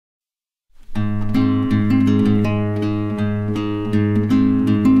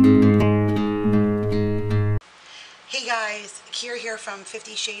from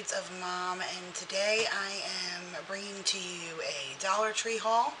 50 Shades of Mom, and today I am bringing to you a Dollar Tree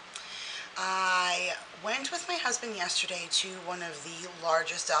haul. I went with my husband yesterday to one of the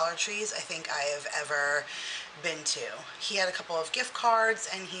largest Dollar Trees I think I have ever been to. He had a couple of gift cards,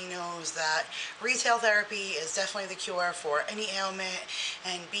 and he knows that retail therapy is definitely the cure for any ailment,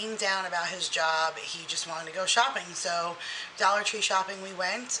 and being down about his job, he just wanted to go shopping. So Dollar Tree shopping we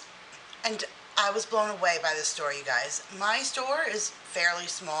went, and I was blown away by this store, you guys. My store is fairly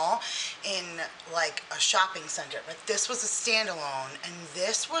small in like a shopping center, but this was a standalone, and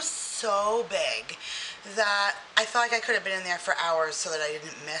this was so big that I felt like I could have been in there for hours so that I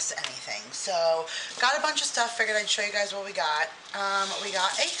didn't miss anything. So got a bunch of stuff, figured I'd show you guys what we got. We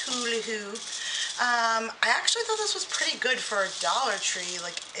got a hula hoop. I actually thought this was pretty good for a Dollar Tree.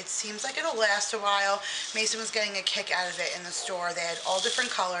 Like, it seems like it'll last a while. Mason was getting a kick out of it in the store. They had all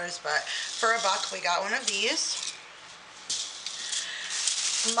different colors, but for $1 we got one of these.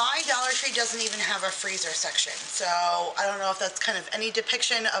 My Dollar Tree doesn't even have a freezer section, so I don't know if that's kind of any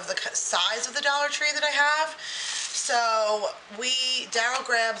depiction of the size of the Dollar Tree that I have. So Daryl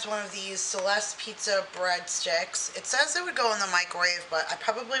grabs one of these Celeste pizza breadsticks. It says it would go in the microwave, but I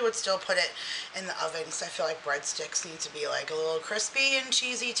probably would still put it in the oven because I feel like breadsticks need to be like a little crispy and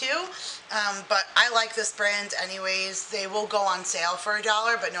cheesy too. But I like this brand anyways. They will go on sale for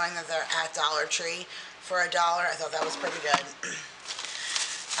 $1, but knowing that they're at Dollar Tree for $1, I thought that was pretty good.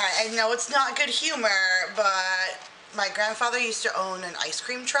 Alright, I know it's not good humor, but my grandfather used to own an ice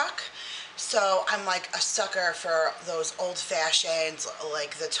cream truck. So I'm like a sucker for those old-fashioned,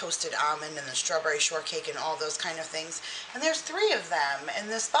 like the toasted almond and the strawberry shortcake and all those kind of things. And there's 3 of them in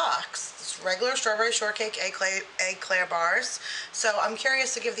this box. It's regular strawberry shortcake eclair bars. So I'm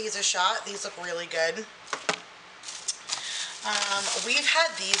curious to give these a shot. These look really good. We've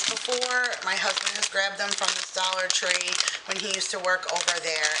had these before. My husband has grabbed them from this Dollar Tree when he used to work over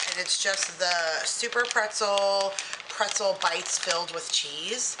there. And it's just the super pretzel bites filled with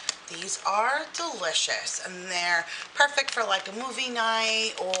cheese. These are delicious, and they're perfect for like a movie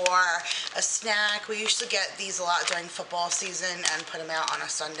night or a snack. We used to get these a lot during football season and put them out on a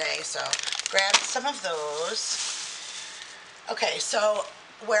Sunday, so grabbed some of those. Okay, so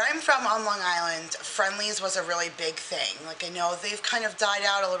where I'm from on Long Island, Friendlies was a really big thing. Like, I know they've kind of died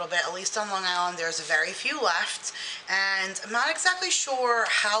out a little bit, at least on Long Island. There's very few left, and I'm not exactly sure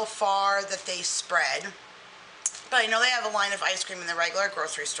how far that they spread. But I know they have a line of ice cream in the regular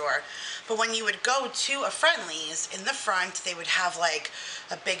grocery store. But when you would go to a Friendlies, in the front, they would have like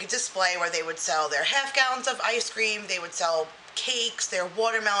a big display where they would sell their half gallons of ice cream, they would sell cakes, their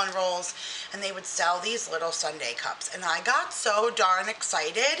watermelon rolls, and they would sell these little sundae cups. And I got so darn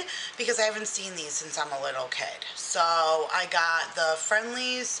excited because I haven't seen these since I'm a little kid. So I got the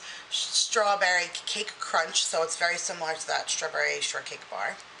Friendlies Strawberry Cake Crunch, so it's very similar to that strawberry shortcake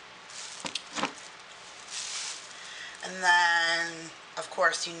bar. And then, of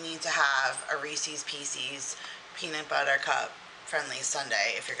course, you need to have a Reese's Pieces Peanut Butter Cup Friendlies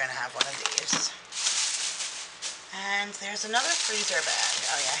sundae if you're going to have one of these. And there's another freezer bag.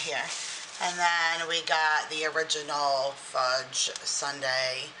 Oh yeah, here. And then we got the original fudge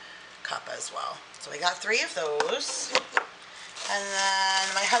sundae cup as well. So we got 3 of those. And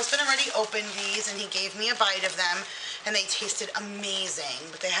then my husband already opened these, and he gave me a bite of them, and they tasted amazing.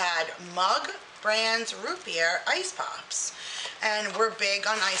 But they had Mug Brands root beer ice pops, and we're big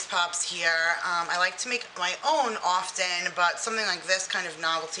on ice pops here. I like to make my own often, but something like this kind of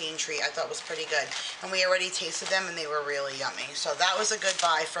novelty and treat I thought was pretty good, and we already tasted them and they were really yummy, so that was a good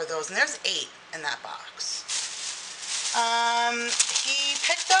buy for those. And there's 8 in that box. He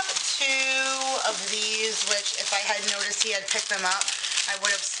picked up 2 of these, which if I had noticed he had picked them up, I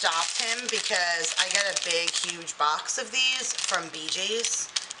would have stopped him, because I get a big huge box of these from BJ's.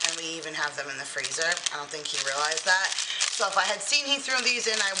 And we even have them in the freezer. I don't think he realized that. So if I had seen he threw these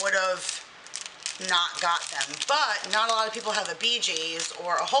in, I would have not got them. But not a lot of people have a BJ's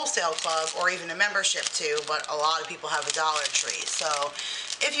or a wholesale club or even a membership too, but a lot of people have a Dollar Tree. So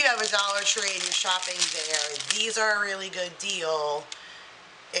if you have a Dollar Tree and you're shopping there, these are a really good deal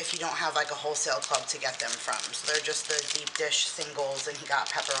if you don't have like a wholesale club to get them from. So they're just the deep dish singles, and he got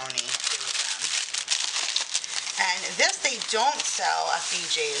pepperoni too. And this they don't sell at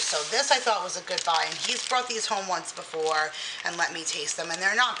BJ's, so this I thought was a good buy. And he's brought these home once before and let me taste them, and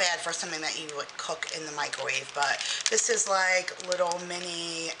they're not bad for something that you would cook in the microwave. But this is like little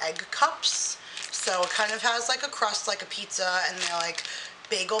mini egg cups, so it kind of has like a crust like a pizza, and they're like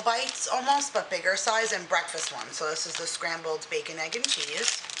bagel bites almost, but bigger size, and breakfast ones. So this is the scrambled bacon, egg, and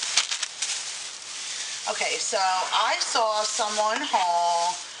cheese. Okay, so I saw someone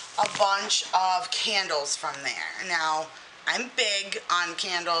haul a bunch of candles from there. Now, I'm big on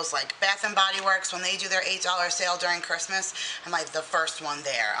candles, like Bath and Body Works, when they do their $8 sale during Christmas, I'm like the first one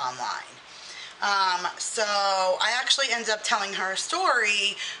there online. So I actually ended up telling her a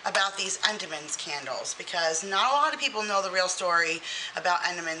story about these Entenmann's candles, because not a lot of people know the real story about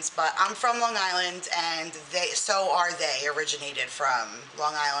Entenmann's, but I'm from Long Island, and they originated from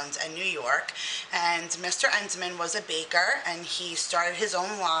Long Island and New York. And Mr. Entenmann was a baker, and he started his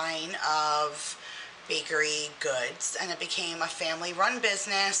own line of bakery goods, and it became a family-run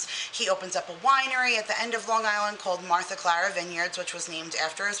business. He opens up a winery at the end of Long Island called Martha Clara Vineyards, which was named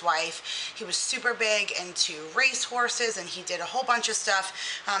after his wife. He was super big into race horses, and he did a whole bunch of stuff.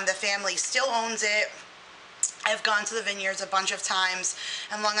 The family still owns it. I've gone to the vineyards a bunch of times,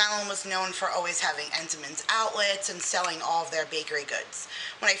 and Long Island was known for always having Entenmann's outlets and selling all of their bakery goods.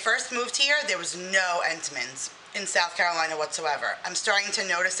 When I first moved here, there was no Entenmann's in South Carolina whatsoever. I'm starting to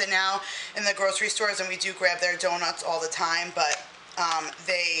notice it now in the grocery stores, and we do grab their donuts all the time, but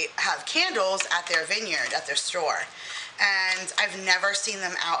they have candles at their vineyard, at their store. And I've never seen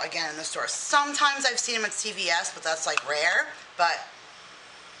them out again in the store. Sometimes I've seen them at CVS, but that's like rare, but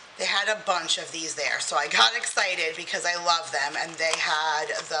they had a bunch of these there. So I got excited because I love them, and they had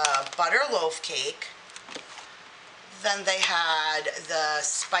the butter loaf cake. Then they had the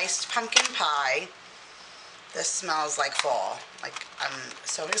spiced pumpkin pie. This smells like fall. Like, I'm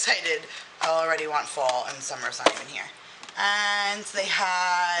so excited. I already want fall, and summer's not even here. And they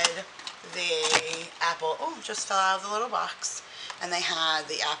had the apple, oh, just fell out of the little box. And they had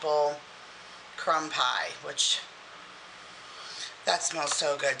the apple crumb pie, which, that smells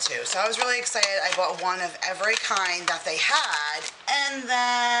so good too. So I was really excited. I bought one of every kind that they had. And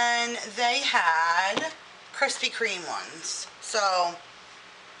then they had Krispy Kreme ones. So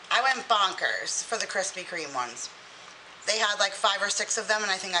I went bonkers for the Krispy Kreme ones. They had like 5 or 6 of them, and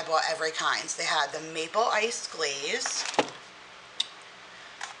I think I bought every kind. They had the maple iced glaze.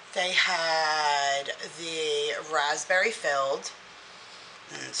 They had the raspberry filled.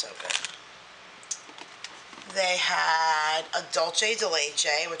 So good. They had a dulce de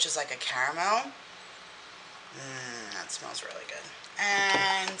leche, which is like a caramel. That smells really good.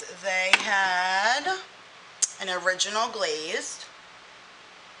 And they had an original glazed.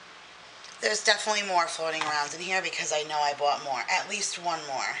 There's definitely more floating around in here because I know I bought more, at least one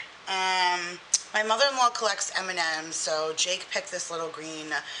more. My mother-in-law collects M&Ms, so Jake picked this little green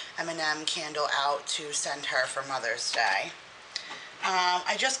M&M candle out to send her for Mother's Day.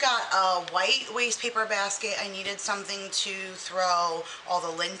 I just got a white waste paper basket. I needed something to throw all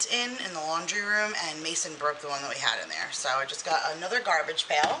the lint in the laundry room, and Mason broke the one that we had in there. So I just got another garbage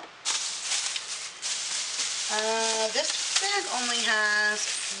pail. This bag only has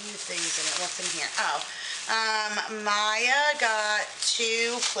a few things in it. What's in here? Maya got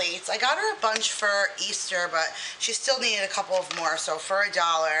 2 plates. I got her a bunch for Easter, but she still needed a couple of more. So for $1,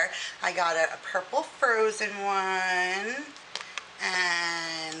 I got a purple frozen one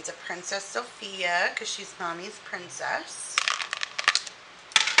and a Princess Sophia, because she's Mommy's princess.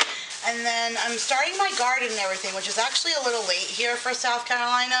 And then I'm starting my garden and everything, which is actually a little late here for South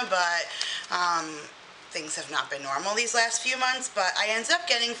Carolina, but things have not been normal these last few months. But I ended up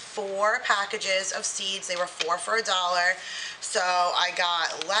getting 4 packages of seeds. They were 4 for $1. So I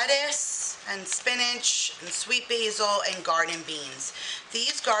got lettuce and spinach and sweet basil and garden beans.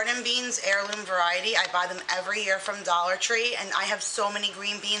 These garden beans, heirloom variety, I buy them every year from Dollar Tree, and I have so many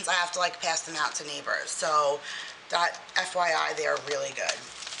green beans I have to like pass them out to neighbors. So that FYI, they are really good.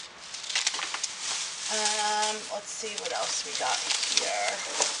 Let's see what else we got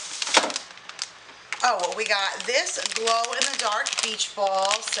here. Oh, well, we got this glow-in-the-dark beach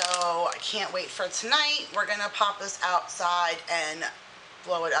ball, so I can't wait for tonight. We're going to pop this outside and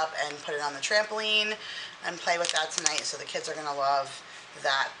blow it up and put it on the trampoline and play with that tonight, so the kids are going to love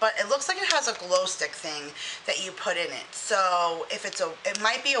that. But it looks like it has a glow stick thing that you put in it. So if it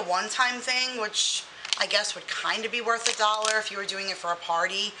might be a one-time thing, which I guess would kind of be worth $1 if you were doing it for a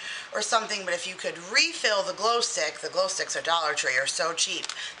party or something, but if you could refill the glow sticks at Dollar Tree are so cheap,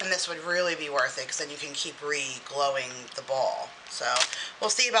 then this would really be worth it, because then you can keep re-glowing the ball. So we'll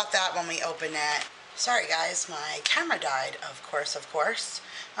see about that when we open it. Sorry guys, my camera died, of course.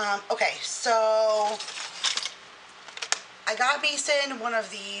 Okay, so I got Mason one of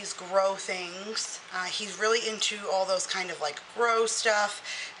these grow things. He's really into all those kind of like grow stuff,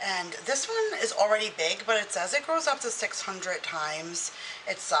 and this one is already big, but it says it grows up to 600 times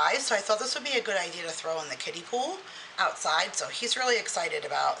its size, so I thought this would be a good idea to throw in the kiddie pool outside. So he's really excited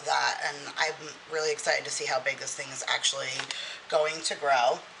about that, and I'm really excited to see how big this thing is actually going to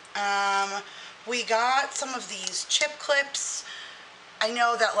grow. We got some of these chip clips. I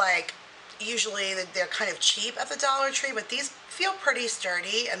know that like usually they're kind of cheap at the Dollar Tree, but these feel pretty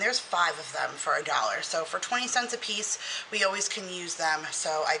sturdy, and there's 5 of them for $1. So for 20 cents a piece, we always can use them.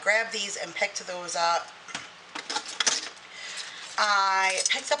 So I grabbed these and picked those up. I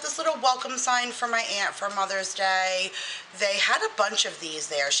picked up this little welcome sign for my aunt for Mother's Day. They had a bunch of these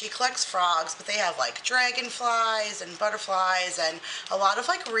there. She collects frogs, but they have like dragonflies and butterflies and a lot of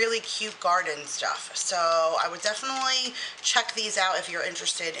like really cute garden stuff. So I would definitely check these out if you're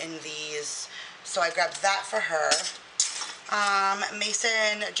interested in these. So I grabbed that for her.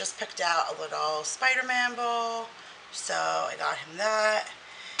 Mason just picked out a little Spider-Man bowl, so I got him that.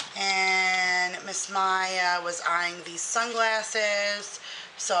 And Miss Maya was eyeing these sunglasses,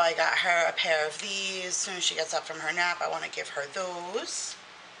 so I got her a pair of these. As soon as she gets up from her nap, I want to give her those.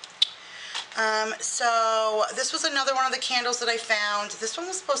 So this was another one of the candles that I found. This one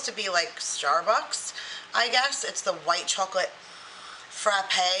was supposed to be like Starbucks, I guess. It's the white chocolate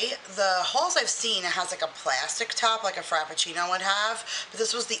frappe. The hauls I've seen, it has like a plastic top like a Frappuccino would have, but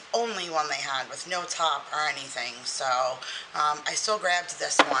this was the only one they had with no top or anything, so I still grabbed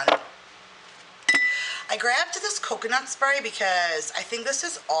this one. I grabbed this coconut spray because I think this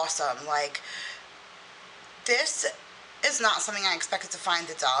is awesome. Like, this is not something I expected to find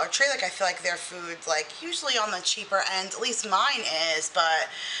at Dollar Tree. Like, I feel like their food's like usually on the cheaper end, at least mine is, but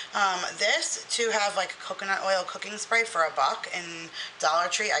this to have like coconut oil cooking spray for $1 in Dollar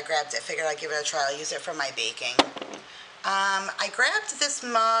Tree, I grabbed it, figured I'd give it a try. I'll use it for my baking. I grabbed this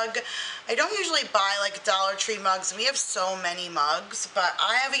mug. I don't usually buy like Dollar Tree mugs. We have so many mugs, but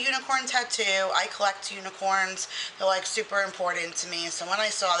I have a unicorn tattoo. I collect unicorns. They're like super important to me. So when I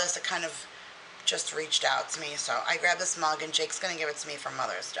saw this, it kind of just reached out to me, so I grabbed this mug, and Jake's gonna give it to me for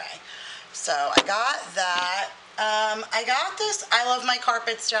Mother's Day. So I got that. I got this I Love My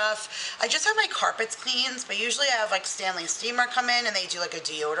Carpet stuff. I just have my carpets cleaned, but usually I have like Stanley Steamer come in and they do like a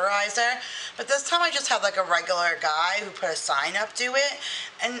deodorizer, but this time I just had like a regular guy who put a sign up do it,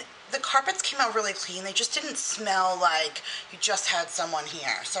 and the carpets came out really clean. They just didn't smell like you just had someone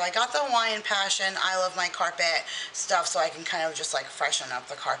here. So I got the Hawaiian Passion I Love My Carpet stuff so I can kind of just like freshen up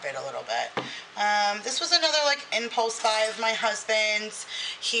the carpet a little bit. This was another like impulse buy of my husband's.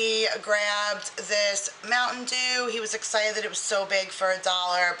 He grabbed this Mountain Dew. He was excited that it was so big for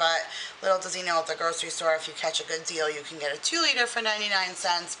 $1, but little does he know at the grocery store, if you catch a good deal, you can get a 2-liter for 99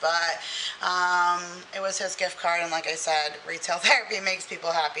 cents, but it was his gift card, and like I said, retail therapy makes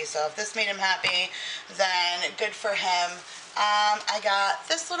people happy, so if this made him happy, then good for him. I got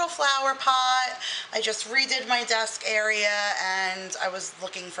this little flower pot. I just redid my desk area, and I was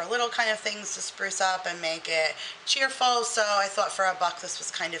looking for little kind of things to spruce up and make it cheerful, so I thought for $1 this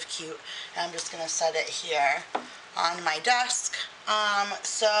was kind of cute. And I'm just going to set it here on my desk.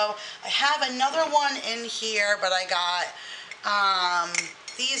 So I have another one in here, but I got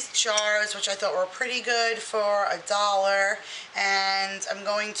these jars, which I thought were pretty good for $1, and I'm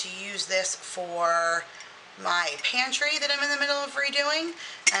going to use this for my pantry that I'm in the middle of redoing,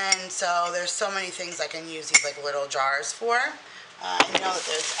 and so there's so many things I can use these like little jars for. I know that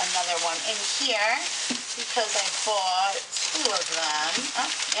there's another one in here because I bought 2 of them. Oh,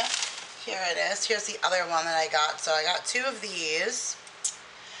 yeah, here it is. Here's the other one that I got. So I got 2 of these,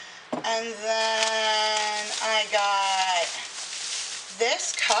 and then I got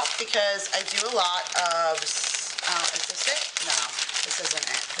this cup because I do a lot of, is this it? No, this isn't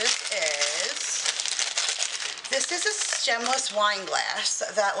it. This is a stemless wine glass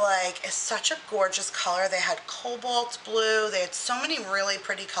that like is such a gorgeous color. They had cobalt blue. They had so many really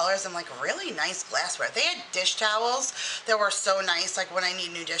pretty colors and like really nice glassware. They had dish towels that were so nice. Like when I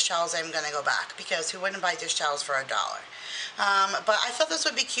need new dish towels, I'm gonna go back because who wouldn't buy dish towels for $1? But I thought this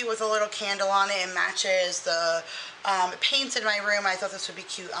would be cute with a little candle on it. It matches the paint in my room. I thought this would be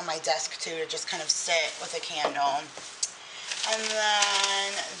cute on my desk too, to just kind of sit with a candle. And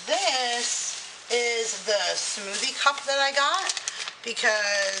then this is the smoothie cup that I got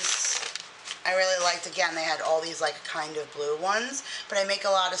because I really liked, again, they had all these like kind of blue ones, but I make a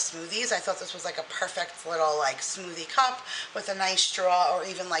lot of smoothies. I thought this was like a perfect little like smoothie cup with a nice straw, or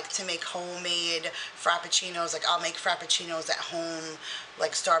even like to make homemade frappuccinos. Like I'll make frappuccinos at home,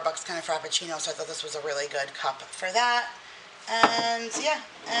 like Starbucks kind of frappuccinos, so I thought this was a really good cup for that. And yeah,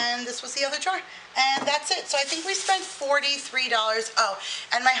 and this was the other jar. And that's it. So I think we spent $43. Oh,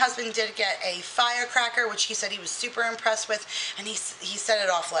 and my husband did get a firecracker, which he said he was super impressed with. And he set it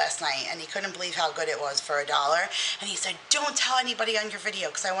off last night, and he couldn't believe how good it was for $1. And he said, don't tell anybody on your video,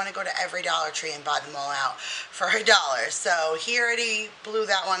 because I want to go to every Dollar Tree and buy them all out for $1. So he already blew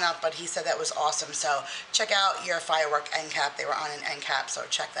that one up, but he said that was awesome. So check out your firework end cap. They were on an end cap, so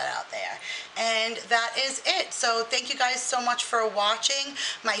check that out there. And that is it. So thank you guys so much much for watching.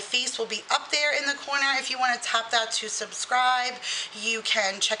 My face will be up there in the corner if you want to tap that to subscribe. You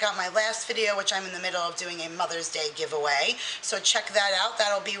can check out my last video, which I'm in the middle of doing a Mother's Day giveaway. So check that out.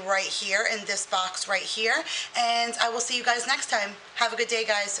 That'll be right here in this box right here. And I will see you guys next time. Have a good day,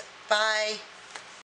 guys. Bye.